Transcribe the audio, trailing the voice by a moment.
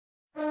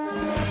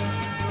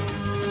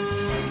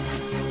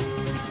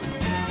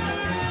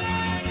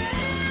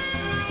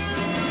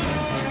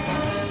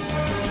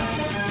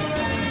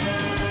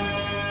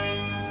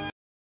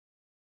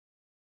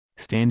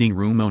standing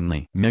room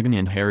only. Meghan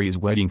and Harry's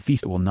wedding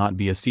feast will not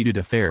be a seated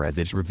affair, as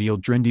it's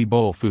revealed trendy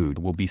bowl food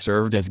will be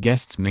served as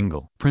guests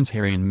mingle. Prince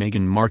Harry and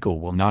Meghan Markle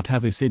will not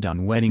have a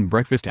sit-down wedding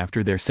breakfast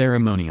after their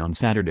ceremony on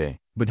Saturday,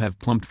 but have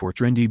plumped for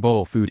trendy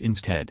bowl food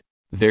instead.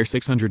 Their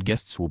 600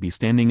 guests will be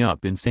standing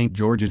up in St.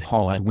 George's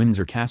Hall at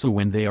Windsor Castle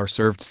when they are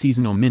served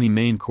seasonal mini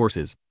main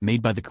courses,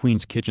 made by the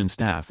Queen's kitchen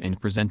staff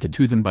and presented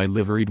to them by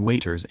liveried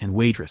waiters and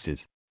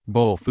waitresses.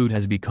 Bowl food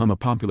has become a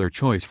popular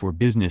choice for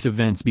business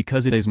events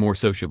because it is more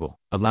sociable,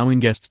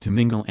 allowing guests to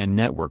mingle and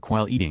network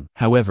while eating.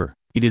 However,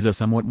 it is a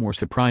somewhat more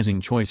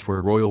surprising choice for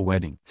a royal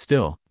wedding.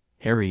 Still,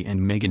 Harry and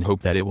Meghan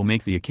hope that it will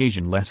make the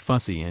occasion less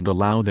fussy and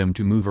allow them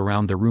to move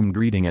around the room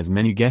greeting as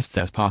many guests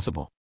as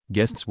possible.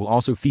 Guests will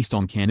also feast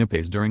on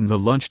canapés during the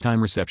lunchtime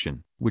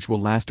reception, which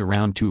will last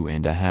around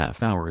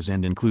 2.5 hours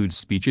and includes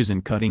speeches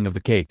and cutting of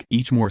the cake.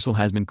 Each morsel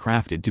has been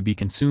crafted to be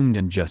consumed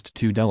in just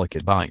 2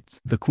 delicate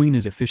bites. The Queen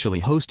is officially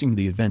hosting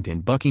the event,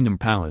 and Buckingham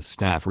Palace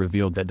staff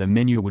revealed that the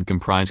menu would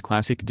comprise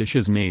classic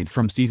dishes made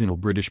from seasonal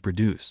British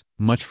produce,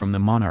 much from the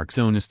monarch's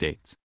own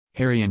estates.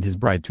 Harry and his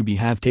bride-to-be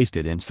have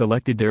tasted and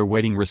selected their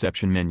wedding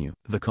reception menu.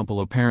 The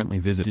couple apparently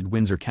visited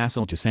Windsor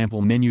Castle to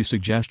sample menu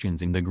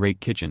suggestions in the Great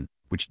Kitchen,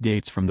 which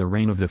dates from the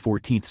reign of the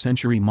 14th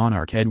century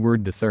monarch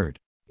Edward III.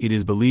 It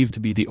is believed to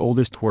be the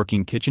oldest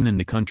working kitchen in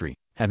the country,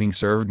 having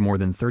served more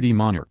than 30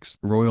 monarchs.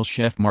 Royal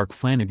chef Mark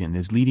Flanagan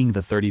is leading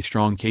the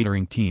 30-strong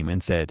catering team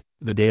and said,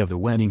 "The day of the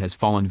wedding has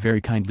fallen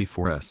very kindly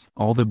for us.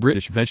 All the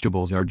British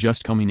vegetables are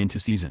just coming into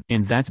season,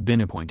 and that's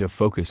been a point of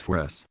focus for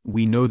us.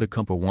 We know the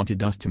couple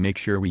wanted us to make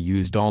sure we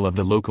used all of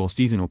the local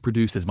seasonal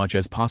produce as much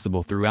as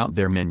possible throughout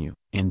their menu,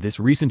 and this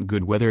recent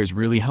good weather is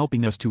really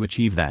helping us to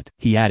achieve that."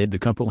 He added the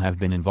couple have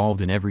been involved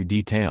in every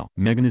detail.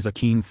 Meghan is a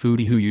keen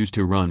foodie who used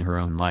to run her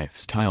own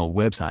lifestyle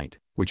website,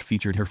 which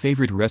featured her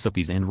favorite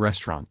recipes and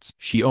restaurants.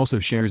 She also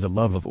shares a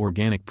love of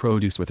organic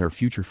produce with her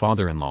future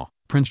father-in-law,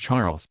 Prince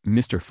Charles.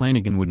 Mr.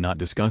 Flanagan would not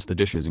discuss the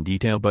dishes in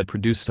detail, but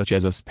produce such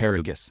as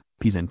asparagus,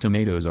 peas and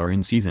tomatoes are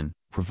in season,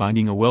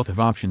 providing a wealth of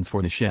options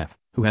for the chef,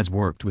 who has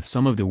worked with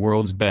some of the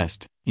world's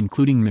best,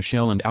 including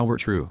Michelle and Albert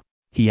True.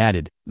 He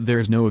added,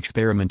 "There's no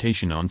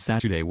experimentation on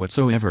Saturday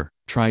whatsoever,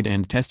 tried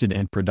and tested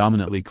and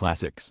predominantly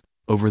classics."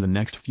 Over the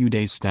next few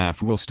days,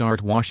 staff will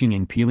start washing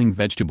and peeling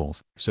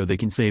vegetables, so they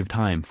can save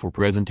time for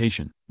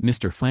presentation,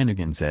 Mr.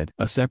 Flanagan said.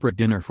 A separate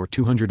dinner for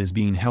 200 is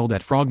being held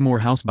at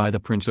Frogmore House by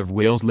the Prince of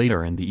Wales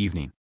later in the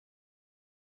evening.